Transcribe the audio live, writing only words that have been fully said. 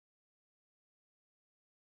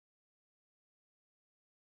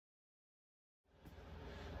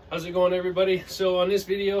How's it going, everybody? So on this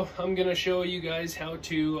video I'm gonna show you guys how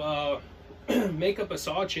to make up a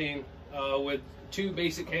saw chain with two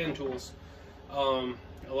basic hand tools. A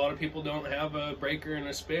lot of people don't have a breaker and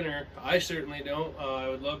a spinner. I certainly don't. I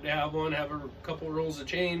would love to have one, have a couple rolls of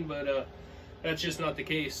chain, but that's just not the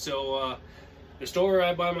case. So the store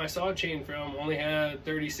I buy my saw chain from only had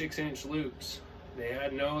 36-inch loops. They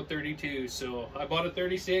had no 32, so I bought a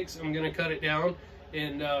 36. I'm gonna cut it down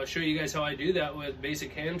and show you guys how I do that with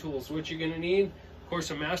basic hand tools. What you're gonna need, of course,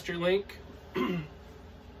 a master link, and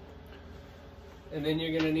then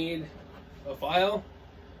you're gonna need a file.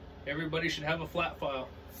 Everybody should have a flat file,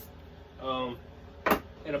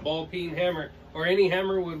 and a ball peen hammer, or any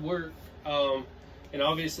hammer would work, and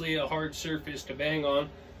obviously a hard surface to bang on.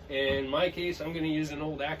 In my case, I'm gonna use an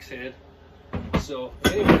old axe head. So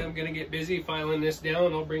anyway, I'm gonna get busy filing this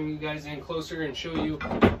down. I'll bring you guys in closer and show you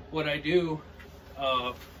what I do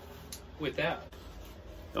with that.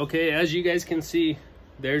 Okay, as you guys can see,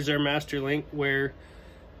 there's our master link where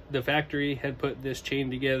the factory had put this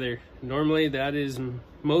chain together. Normally that is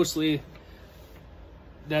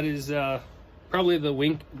probably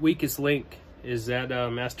the weakest link is that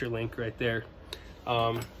master link right there.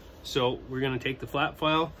 So we're going to take the flat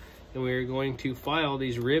file and we're going to file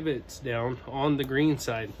these rivets down on the green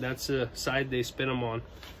side. That's the side they spin them on.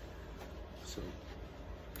 So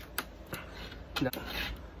now,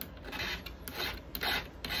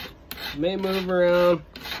 may move around.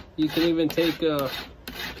 You can even take a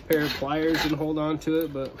pair of pliers and hold on to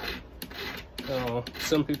it, but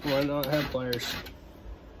some people might not have pliers.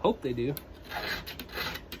 Hope they do.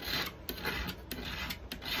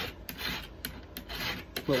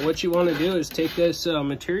 But what you want to do is take this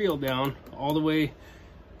material down all the way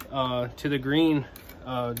to the green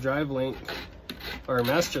drive link or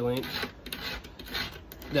master link.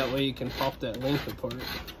 That way you can pop that link apart.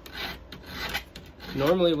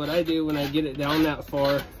 Normally what I do when I get it down that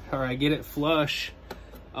far, or I get it flush,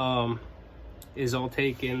 is I'll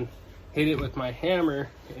take and hit it with my hammer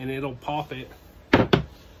and it'll pop it.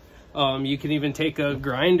 You can even take a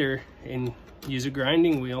grinder and use a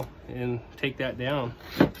grinding wheel and take that down.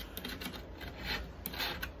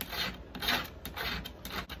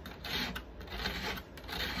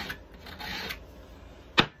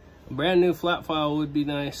 A brand new flat file would be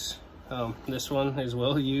nice. This one is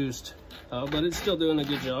well used, but it's still doing a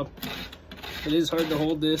good job. It is hard to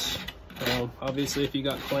hold this. Obviously if you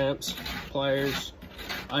got clamps, pliers,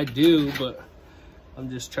 I do, but I'm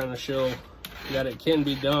just trying to show that it can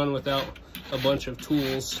be done without a bunch of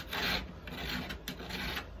tools.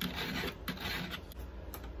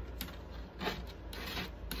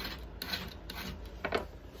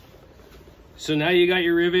 So now you got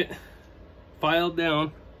your rivet filed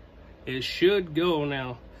down. It should go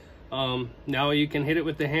now. Now you can hit it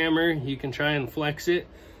with the hammer. You can try and flex it.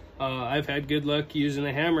 I've had good luck using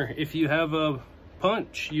a hammer. If you have a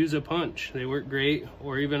punch, use a punch. They work great,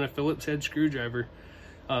 or even a Phillips head screwdriver.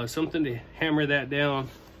 Something to hammer that down.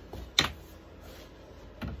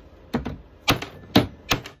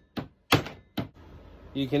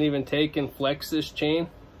 You can even take and flex this chain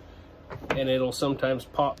and it'll sometimes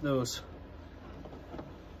pop those.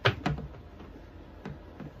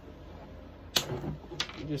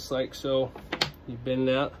 Just like so. You bend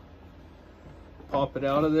that, pop it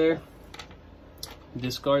out of there,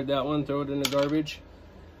 discard that one, throw it in the garbage,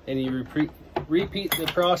 and you repeat the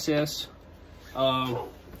process.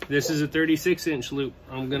 This is a 36-inch loop.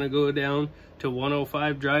 I'm gonna go down to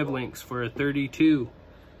 105 drive links for a 32.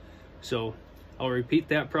 So I'll repeat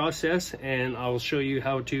that process and I'll show you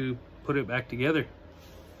how to put it back together.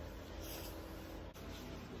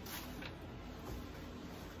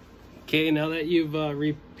 Okay, now that you've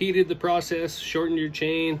repeated the process, shortened your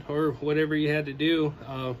chain or whatever you had to do,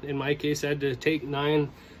 in my case I had to take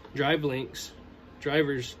 9 drivers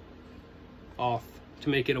off to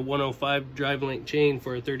make it a 105 drive link chain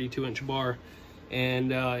for a 32-inch bar,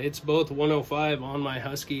 and it's both 105 on my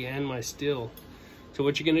Husky and my Stihl. So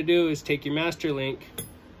what you're going to do is take your master link.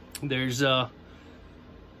 There's a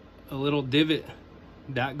little divot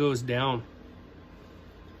that goes down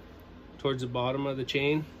towards the bottom of the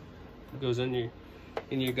chain. It goes in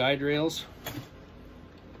your guide rails.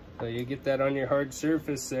 So you get that on your hard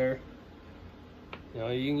surface there. You know,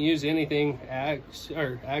 you can use anything, axe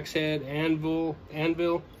head, anvil,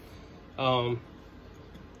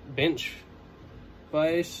 bench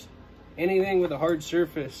vise, anything with a hard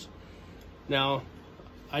surface. Now,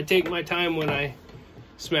 I take my time when I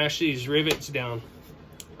smash these rivets down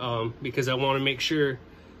because I want to make sure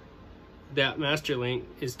that master link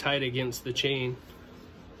is tight against the chain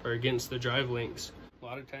or against the drive links. A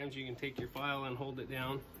lot of times you can take your file and hold it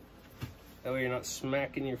down That way you're not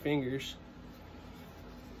smacking your fingers.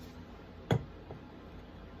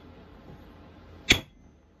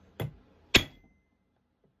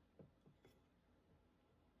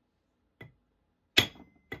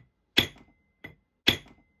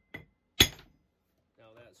 Now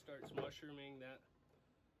that starts mushrooming that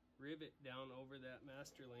rivet down over that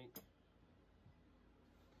master link.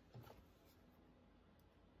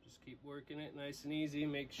 Just keep working it nice and easy.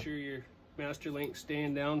 Make sure your master link's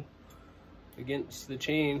staying down against the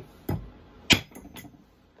chain.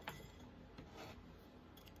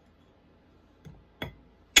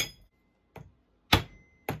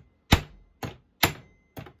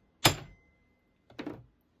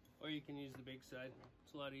 Or you can use the big side.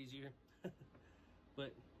 It's a lot easier.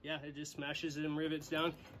 But yeah, it just smashes them rivets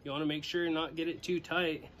down. You want to make sure not get it too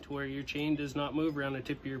tight to where your chain does not move around the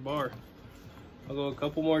tip of your bar. I'll go a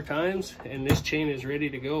couple more times and this chain is ready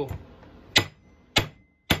to go.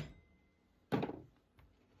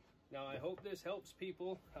 Now I hope this helps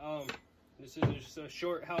people. This is just a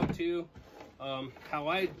short how-to, how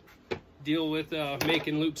I deal with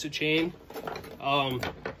making loops of chain.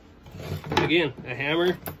 Again, a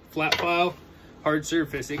hammer, flat file, hard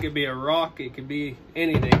surface. It could be a rock, it could be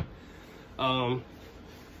anything.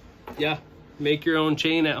 Yeah, make your own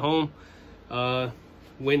chain at home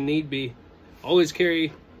when need be.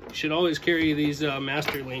 Should always carry these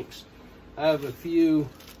master links. I have a few.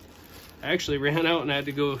 I actually ran out and I had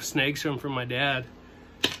to go snag some from my dad.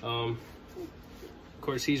 Of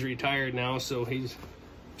course, he's retired now, so he's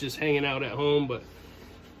just hanging out at home. But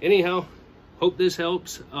anyhow, hope this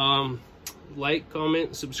helps. Like,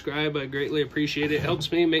 comment, subscribe. I greatly appreciate it. It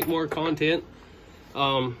helps me make more content.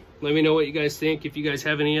 Let me know what you guys think. If you guys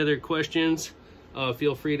have any other questions,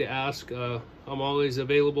 feel free to ask. I'm always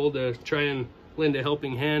available to try and lend a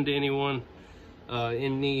helping hand to anyone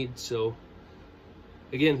in need. So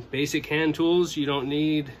again, basic hand tools. You don't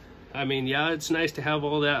need, I mean, yeah, it's nice to have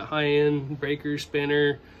all that high-end breaker,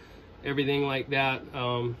 spinner, everything like that.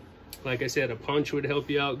 Like I said, a punch would help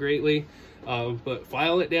you out greatly. But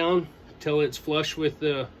file it down till it's flush with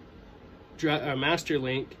the master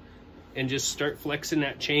link and just start flexing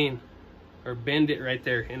that chain or bend it right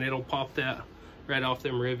there and it'll pop that right off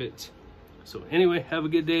them rivets. So anyway, have a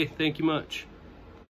good day. Thank you much.